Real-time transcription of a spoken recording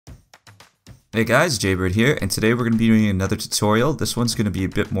Hey guys, Jaybird here, and today we're going to be doing another tutorial. This one's going to be a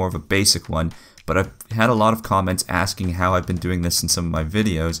bit more of a basic one, but I've had a lot of comments asking how I've been doing this in some of my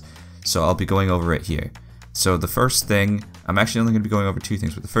videos, so I'll be going over it here. So the first thing, I'm actually only going to be going over two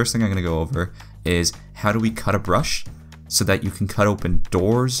things, but the first thing I'm going to go over is how do we cut a brush so that you can cut open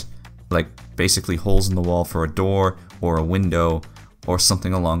doors, like basically holes in the wall for a door or a window or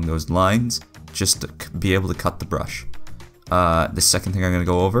something along those lines, just to be able to cut the brush. The second thing I'm going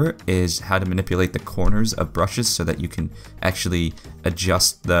to go over is how to manipulate the corners of brushes so that you can actually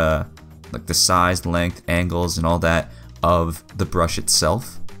adjust the size, length, angles, and all that of the brush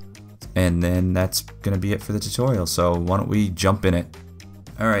itself. And then that's going to be it for the tutorial, so why don't we jump in it.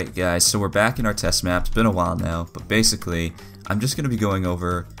 Alright guys, so we're back in our test map. It's been a while now, but basically I'm just going to be going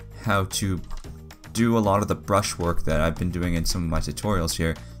over how to do a lot of the brush work that I've been doing in some of my tutorials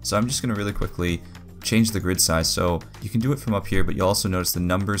here. So I'm just going to really quickly change the grid size, so you can do it from up here, but you'll also notice the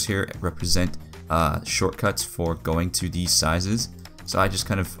numbers here represent shortcuts for going to these sizes. So I just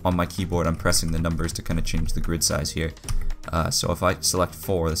kind of, on my keyboard, I'm pressing the numbers to kind of change the grid size here. So if I select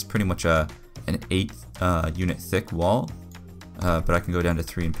 4, that's pretty much an 8 unit thick wall, but I can go down to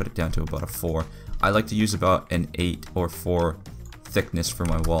 3 and put it down to about a 4. I like to use about an 8 or 4 thickness for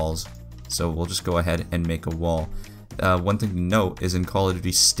my walls, so we'll just go ahead and make a wall. One thing to note is in Call of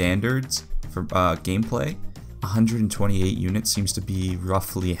Duty standards, for gameplay, 128 units seems to be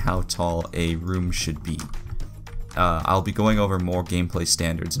roughly how tall a room should be. I'll be going over more gameplay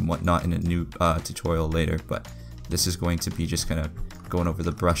standards and whatnot in a new tutorial later, but this is going to be just kind of going over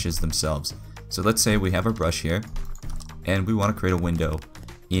the brushes themselves. So let's say we have our brush here, and we want to create a window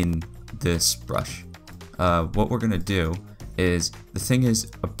in this brush. What we're going to do is, the thing is,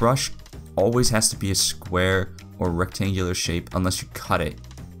 a brush always has to be a square or rectangular shape unless you cut it.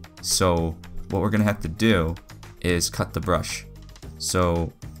 So what we're going to have to do is cut the brush.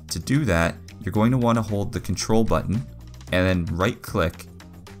 So to do that, you're going to want to hold the control button and then right click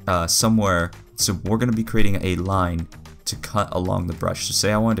somewhere. So we're going to be creating a line to cut along the brush. So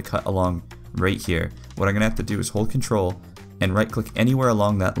say I wanted to cut along right here. What I'm going to have to do is hold control and right click anywhere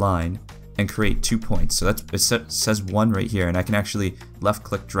along that line and create 2 points. So that's, it says 1 right here, and I can actually left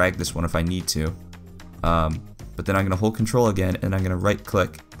click drag this one if I need to. But then I'm going to hold control again and I'm going to right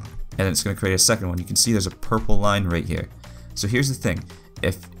click, and it's going to create a second one. You can see there's a purple line right here. So here's the thing,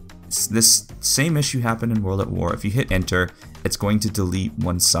 if this same issue happened in World at War, if you hit enter, it's going to delete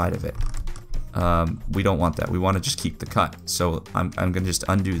one side of it. We don't want that. We want to just keep the cut. So I'm going to just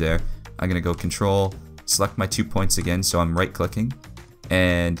undo there. I'm going to go control, select my 2 points again, so I'm right clicking,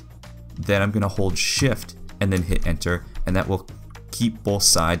 and then I'm going to hold shift and then hit enter, and that will keep both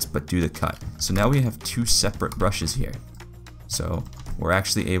sides but do the cut. So now we have 2 separate brushes here. So we're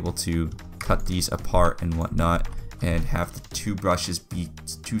actually able to cut these apart and whatnot and have the 2 brushes be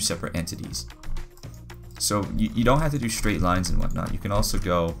 2 separate entities. So you don't have to do straight lines and whatnot. You can also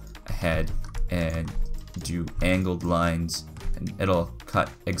go ahead and do angled lines, and it'll cut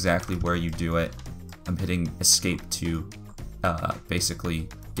exactly where you do it. I'm hitting escape to basically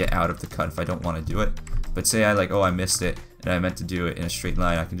get out of the cut if I don't want to do it. But say I missed it and I meant to do it in a straight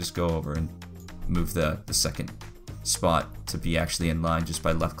line, I can just go over and move the second spot to be actually in line just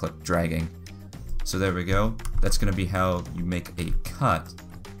by left click dragging. So there we go. That's going to be how you make a cut.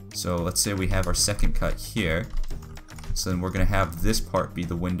 So let's say we have our second cut here. So then we're going to have this part be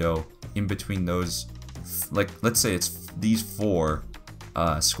the window in between those, let's say it's these 4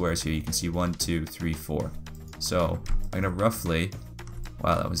 squares here. You can see 1, 2, 3, 4. So I'm going to roughly,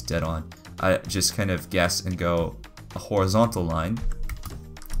 wow, that was dead on. I just kind of guess and go a horizontal line.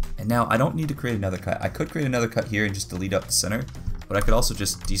 And now I don't need to create another cut. I could create another cut here and just delete up the center, but I could also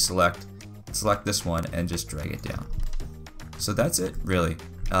just deselect, select this one, and just drag it down. So that's it, really.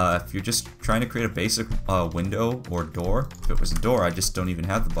 If you're just trying to create a basic window or door, if it was a door, I just don't even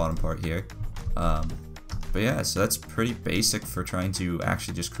have the bottom part here. But yeah, so that's pretty basic for trying to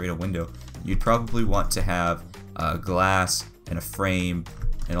actually just create a window. You'd probably want to have glass and a frame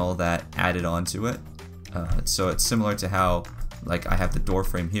and all that added onto it. So it's similar to how I have the door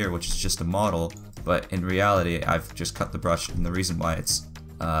frame here, which is just a model, but in reality I've just cut the brush, and the reason why it's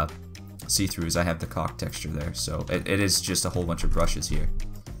see-through is I have the caulk texture there, so it is just a whole bunch of brushes here.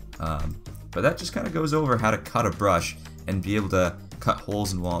 But that just kind of goes over how to cut a brush and be able to cut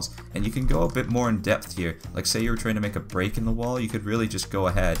holes in walls. And you can go a bit more in depth here. Like say you were trying to make a break in the wall, you could really just go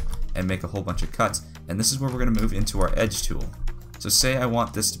ahead and make a whole bunch of cuts. And this is where we're going to move into our edge tool. So say I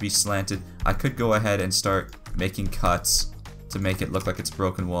want this to be slanted, I could go ahead and start making cuts to make it look like it's a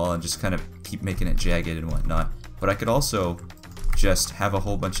broken wall and just kind of keep making it jagged and whatnot. But I could also just have a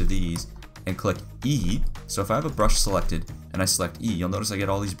whole bunch of these and click E. So if I have a brush selected and I select E, you'll notice I get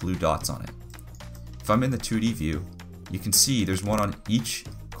all these blue dots on it. if I'm in the 2D view, you can see there's one on each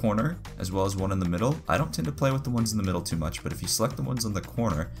corner as well as one in the middle. I don't tend to play with the ones in the middle too much, but if you select the ones on the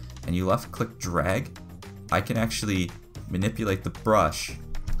corner and you left click drag, I can actually manipulate the brush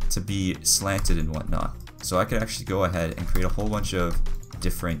to be slanted and whatnot. So I could actually go ahead and create a whole bunch of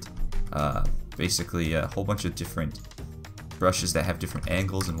different, basically a whole bunch of different brushes that have different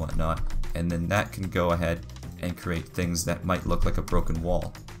angles and whatnot, and then that can go ahead and create things that might look like a broken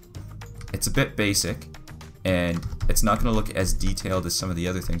wall. It's a bit basic, and it's not going to look as detailed as some of the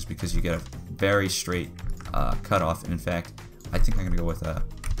other things because you get a very straight cutoff. And in fact, I think I'm going to go with a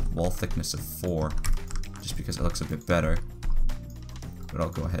wall thickness of 4 just because it looks a bit better. But I'll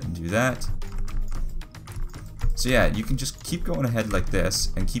go ahead and do that. So yeah, you can just keep going ahead like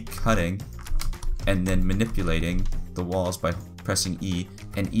this and keep cutting and then manipulating the walls by pressing E,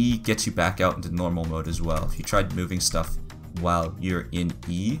 and E gets you back out into normal mode as well. If you tried moving stuff while you're in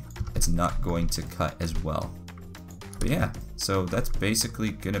E, it's not going to cut as well. But yeah, so that's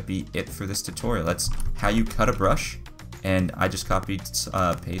basically gonna be it for this tutorial. That's how you cut a brush, and I just copied,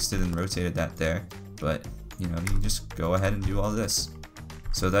 pasted, and rotated that there. But you know, you can just go ahead and do all this.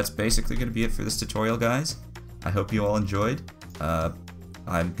 So that's basically gonna be it for this tutorial, guys. I hope you all enjoyed.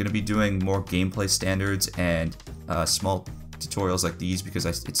 I'm gonna be doing more gameplay standards and small tutorials like these because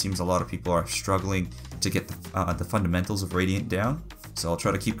it seems a lot of people are struggling to get the fundamentals of Radiant down. So I'll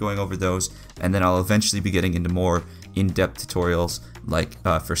try to keep going over those, and then I'll eventually be getting into more in-depth tutorials like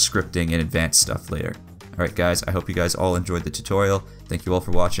for scripting and advanced stuff later. Alright guys, I hope you guys all enjoyed the tutorial. Thank you all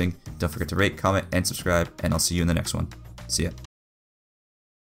for watching. Don't forget to rate, comment, and subscribe, and I'll see you in the next one. See ya.